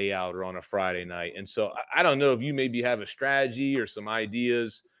in and day out or on a Friday night. And so I don't know if you maybe have a strategy or some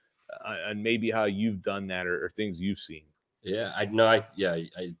ideas and maybe how you've done that or things you've seen. Yeah,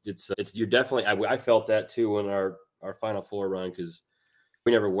 you're definitely, I felt that too in our Final Four run, because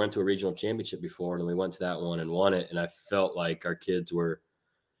we never went to a regional championship before, and we went to that one and won it. And I felt like our kids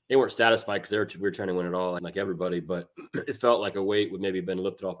they weren't satisfied because we were trying to win it all like everybody, but it felt like a weight would maybe been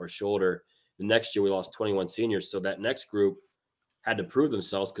lifted off our shoulder. The next year we lost 21 seniors. So that next group had to prove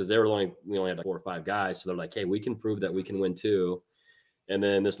themselves because we only had like 4 or 5 guys. So they're like, hey, we can prove that we can win too. And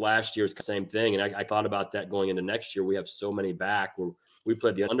then this last year's the same thing. And I thought about that going into next year. We have so many back where we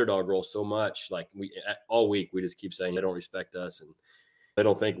played the underdog role so much. Like all week, we just keep saying they don't respect us and they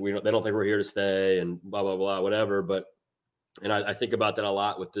don't think we're here to stay and blah, blah, blah, whatever. And I think about that a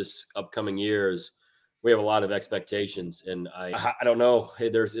lot with this upcoming years. We have a lot of expectations, and I don't know. Hey,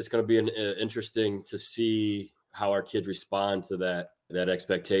 it's going to be interesting to see how our kids respond to that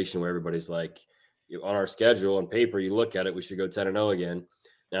expectation where everybody's like, on our schedule on paper, you look at it, we should go 10-0 again.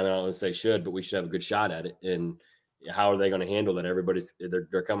 Now, I don't want to say should, but we should have a good shot at it. And how are they going to handle that?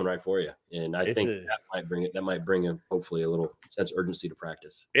 They're coming right for you. And I think that might bring hopefully a little sense of urgency to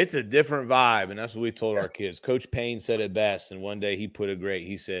practice. It's a different vibe. And that's what we told our kids. Coach Payne said it best. And one day he put it great.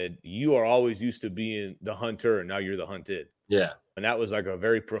 He said, you are always used to being the hunter and now you're the hunted. Yeah. And that was like a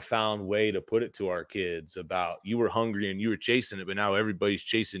very profound way to put it to our kids about you were hungry and you were chasing it, but now everybody's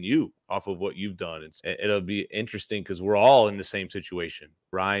chasing you off of what you've done. It'll be interesting because we're all in the same situation.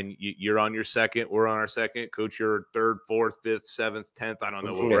 Ryan, you're on your second. We're on our second. Coach, you're 3rd, 4th, 5th, 7th, 10th. I don't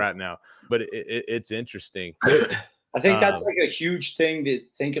know where we're at now, but it's interesting. I think that's like a huge thing to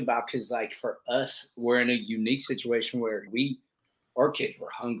think about because, like, for us, we're in a unique situation where our kids were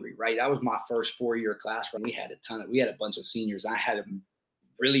hungry, right? That was my first 4-year class run. We had a bunch of seniors. I had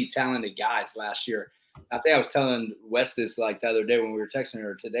really talented guys last year. I think I was telling Wes this like the other day when we were texting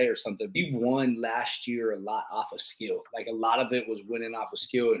her today or something. We won last year a lot off of skill. Like a lot of it was winning off of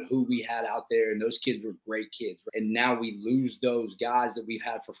skill and who we had out there. And those kids were great kids. And now we lose those guys that we've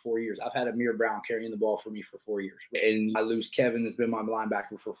had for 4 years. I've had Amir Brown carrying the ball for me for 4 years. And I lose Kevin that's been my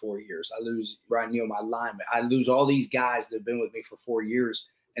linebacker for 4 years. I lose Brian Neal, my lineman. I lose all these guys that have been with me for 4 years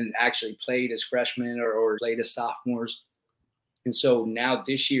and actually played as freshmen or played as sophomores. And so now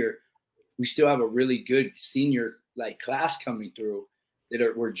this year, we still have a really good senior like class coming through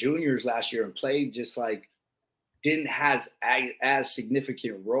that were juniors last year and played just like didn't has as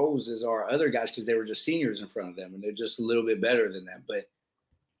significant roles as our other guys because they were just seniors in front of them and they're just a little bit better than them. But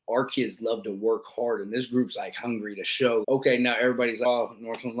our kids love to work hard and this group's like hungry to show. Okay, now everybody's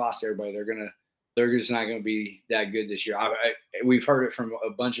Northland lost everybody. They're gonna they're just not going to be that good this year. We've heard it from a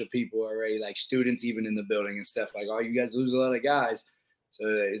bunch of people already, like students even in the building and stuff, like, oh, you guys lose a lot of guys, so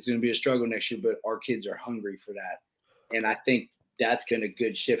it's going to be a struggle next year, but our kids are hungry for that. And I think that's been a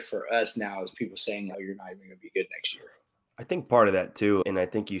good shift for us now, is people saying, oh, you're not even going to be good next year. I think part of that too, and I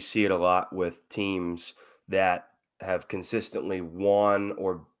think you see it a lot with teams that have consistently won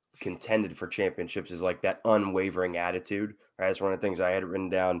or contended for championships, is like that unwavering attitude. Right? That's one of the things I had written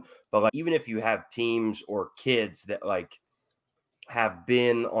down. But like, even if you have teams or kids that like have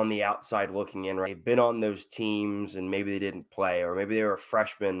been on the outside looking in, right? They've been on those teams and maybe they didn't play, or maybe they were a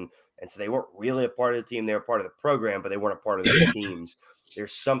freshman and so they weren't really a part of the team. They were part of the program, but they weren't a part of the teams.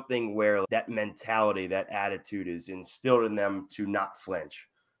 There's something where that mentality, that attitude is instilled in them to not flinch,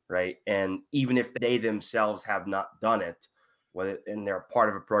 right? And even if they themselves have not done it, whether and they're part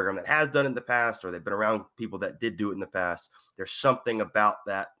of a program that has done it in the past, or they've been around people that did do it in the past, there's something about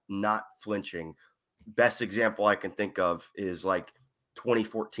that not flinching. Best example I can think of is like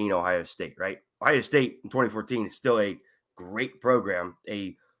 2014 Ohio State, right? Ohio State in 2014 is still a great program,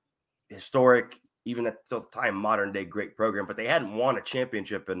 a historic, even at the time, modern day great program, but they hadn't won a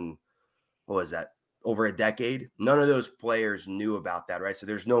championship in, what was that, over a decade? None of those players knew about that, right? So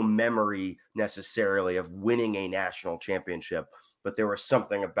there's no memory necessarily of winning a national championship, but there was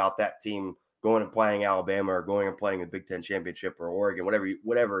something about that team going and playing Alabama, or going and playing a Big Ten championship, or Oregon,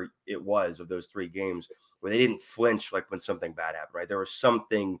 whatever it was of those 3 games, where they didn't flinch like when something bad happened, right? There was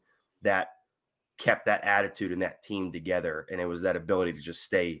something that kept that attitude and that team together, and it was that ability to just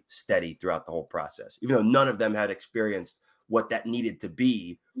stay steady throughout the whole process, even though none of them had experienced what that needed to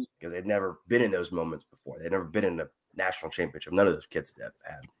be, because they'd never been in those moments before. They'd never been in a national championship. None of those kids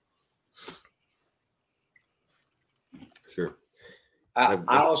had. Sure. I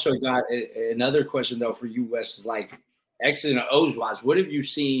also got another question though for you, Wes, is like X's and O's wise. What have you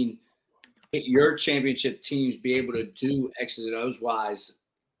seen your championship teams be able to do X's and O's wise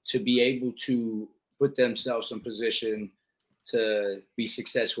to be able to put themselves in position to be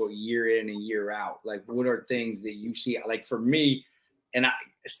successful year in and year out? Like, what are things that you see? Like for me, and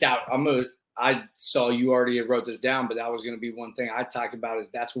I saw you already wrote this down, but that was going to be one thing I talked about, is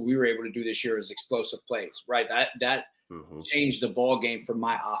that's what we were able to do this year, is explosive plays, right? That changed the ball game for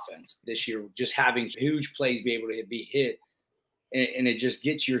my offense this year. Just having huge plays be able to be hit, and it just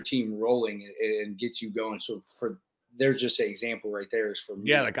gets your team rolling and gets you going. So there's just an example right there is for me.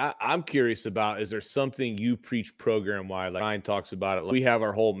 Yeah, like I'm curious about, is there something you preach program-wide? Like Ryan talks about it. Like we have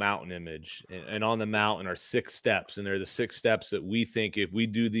our whole mountain image, and on the mountain are 6 steps, and they're the 6 steps that we think if we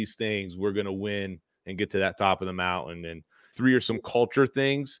do these things, we're going to win and get to that top of the mountain. And 3 are some culture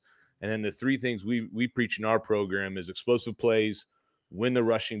things. And then the 3 things we preach in our program is explosive plays, win the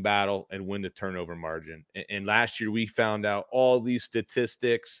rushing battle, and win the turnover margin. And last year we found out all these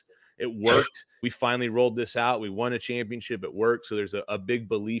statistics. It worked. We finally rolled this out. We won a championship. It worked. So there's a big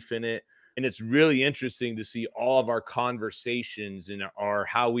belief in it. And it's really interesting to see all of our conversations and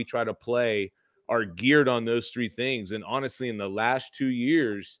how we try to play are geared on those 3 things. And honestly, in the last 2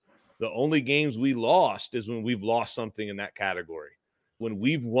 years, the only games we lost is when we've lost something in that category. When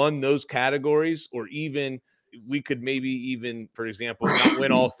we've won those categories, or even we could maybe even, for example, not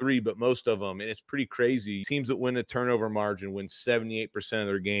win all 3, but most of them. And it's pretty crazy. Teams that win the turnover margin win 78% of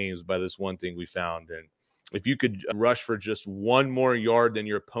their games by this one thing we found. And if you could rush for just 1 more yard than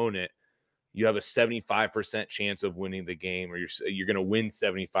your opponent, you have a 75% chance of winning the game, or you're going to win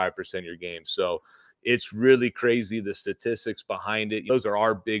 75% of your game. So it's really crazy, the statistics behind it. Those are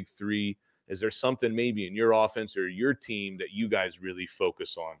our big 3. Is there something maybe in your offense or your team that you guys really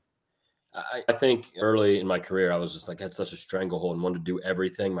focus on? I think early in my career, I was just like, had such a stranglehold and wanted to do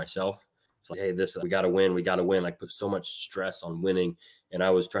everything myself. It's like, hey, we got to win. Like, put so much stress on winning. And I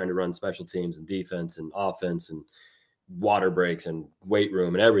was trying to run special teams and defense and offense and water breaks and weight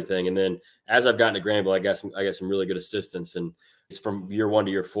room and everything. And then as I've gotten to Granville, I got some really good assistants. And it's from year 1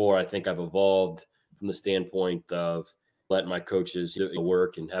 to year 4, I think I've evolved from the standpoint of letting my coaches do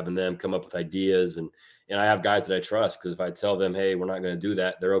work and having them come up with ideas. And I have guys that I trust, because if I tell them, hey, we're not going to do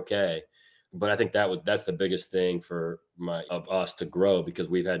that, they're okay. But I think that's the biggest thing for us to grow, because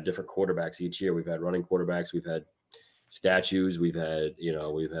we've had different quarterbacks each year. We've had running quarterbacks, we've had statues, we've had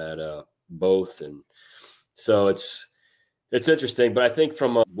both. And so it's interesting. But I think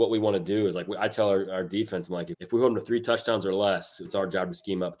from what we want to do is, like, I tell our defense, I'm like, if we hold them to 3 touchdowns or less, it's our job to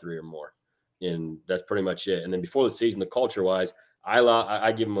scheme up 3 or more. And that's pretty much it. And then before the season, the culture wise,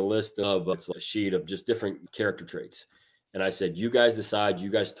 I give them a list of a sheet of just different character traits. And I said, you guys decide, you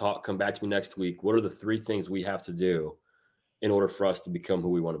guys talk, come back to me next week. What are the 3 things we have to do in order for us to become who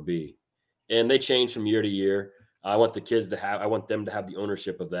we want to be? And they change from year to year. I want them to have the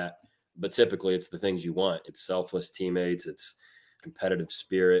ownership of that. But typically it's the things you want. It's selfless teammates. It's competitive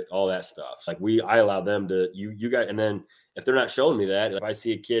spirit, all that stuff. Like I allow them to, you guys. And then if they're not showing me that, if I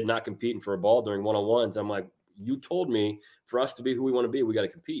see a kid not competing for a ball during one-on-ones, I'm like, you told me for us to be who we want to be, we got to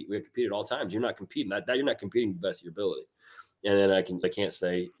compete. We got to compete at all times. You're not competing. That you're not competing to the best of your ability. And then I can't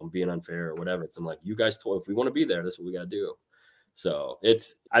say I'm being unfair or whatever. I'm like, you guys told, if we want to be there, that's what we got to do. So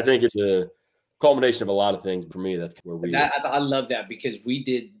I think it's a culmination of a lot of things. For me, that's where I love that, because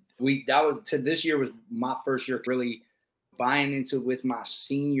this year was my first year really buying into it with my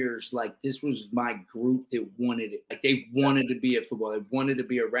seniors. Like, this was my group that wanted it. Like, they wanted to be at football. They wanted to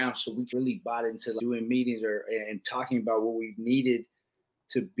be around. So we really bought into doing meetings and talking about what we needed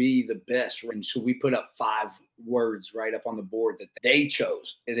to be the best. And so we put up 5 words right up on the board that they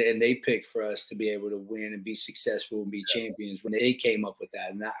chose, and they picked for us to be able to win and be successful and be champions when they came up with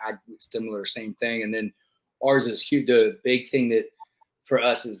that. And same thing. And then ours is huge. The big thing that for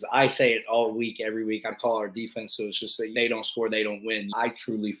us is, I say it all week, every week, I call our defense. So it's just that they don't score, they don't win. I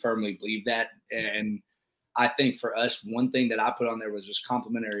truly, firmly believe that. And I think for us, one thing that I put on there was just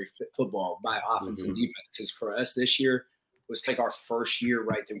complementary football by offense and defense. Because for us this year was like our first year,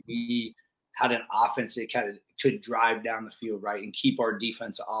 right, that we had an offense that kind of could drive down the field, right, and keep our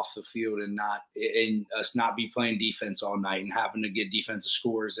defense off the field, and us not be playing defense all night and having to get defensive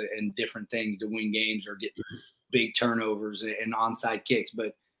scores and different things to win games or get big turnovers and onside kicks.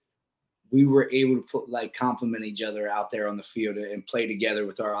 But we were able to complement each other out there on the field and play together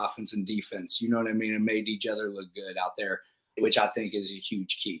with our offense and defense. You know what I mean? And made each other look good out there, which I think is a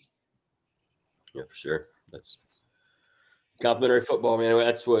huge key. Yeah, for sure. That's complementary football, man.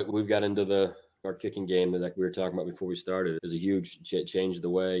 That's what we've got into our kicking game that we were talking about before we started. It was a huge change the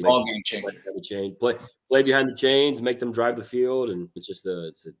way. All game changer. Play behind the chains, make them drive the field, and it's just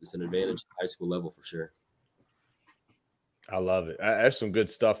it's an advantage at high school level for sure. I love it. There's some good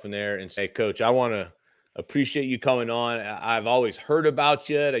stuff in there. And hey, Coach, I want to appreciate you coming on. I've always heard about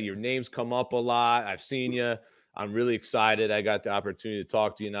you. Your name's come up a lot. I've seen you. I'm really excited. I got the opportunity to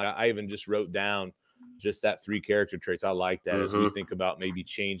talk to you. And I even just wrote down just that 3 character traits. I like that as we think about maybe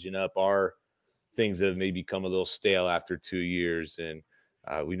changing up our things that have maybe become a little stale after 2 years. And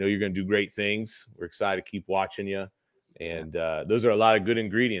we know you're going to do great things. We're excited to keep watching you. And those are a lot of good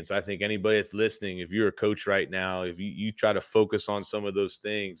ingredients. I think anybody that's listening, if you're a coach right now, if you try to focus on some of those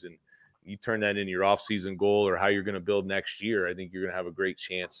things and you turn that into your offseason goal or how you're going to build next year, I think you're going to have a great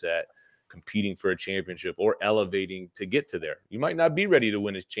chance at competing for a championship or elevating to get to there. You might not be ready to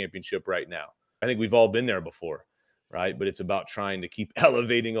win a championship right now. I think we've all been there before, right? But it's about trying to keep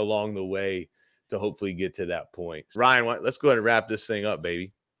elevating along the way to hopefully get to that point. Ryan, let's go ahead and wrap this thing up,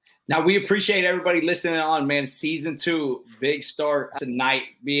 baby. Now, we appreciate everybody listening on, man. Season 2, big start tonight,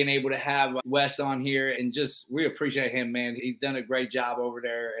 being able to have Wes on here, and we appreciate him, man. He's done a great job over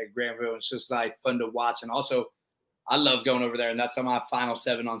there at Granville. It's just fun to watch. And also, I love going over there, and that's on my final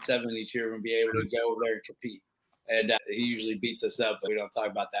 7-on-7 each year and be able to go over there and compete. And he usually beats us up, but we don't talk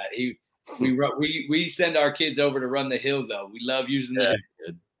about that. We send our kids over to run the hill, though. We love using that.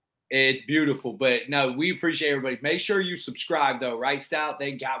 It's beautiful. But no, we appreciate everybody. Make sure you subscribe, though, right, Stout?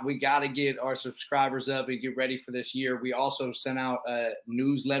 We got to get our subscribers up and get ready for this year. We also sent out a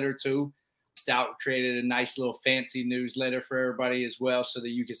newsletter too. Stout created a nice little fancy newsletter for everybody as well, so that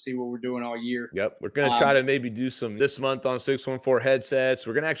you can see what we're doing all year. Yep. We're going to try to maybe do some this month on 614 headsets.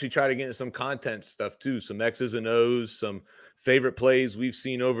 We're going to actually try to get into some content stuff too, some X's and O's, some favorite plays we've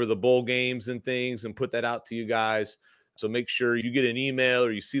seen over the bowl games and things, and put that out to you guys. So make sure you get an email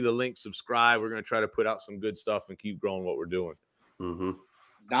or you see the link, subscribe. We're going to try to put out some good stuff and keep growing what we're doing.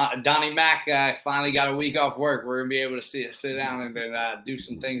 Donnie Mack finally got a week off work. We're going to be able to sit down and do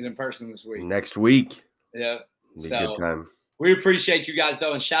some things in person this week. Next week. Yeah. Be a good time. We appreciate you guys,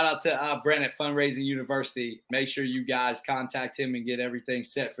 though. And shout out to Brent at Fundraising University. Make sure you guys contact him and get everything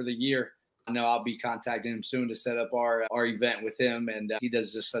set for the year. I know I'll be contacting him soon to set up our event with him. And he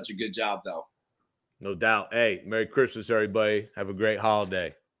does just such a good job, though. No doubt. Hey, Merry Christmas, everybody. Have a great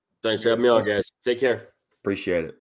holiday. Thanks for having me on, guys. Take care. Appreciate it.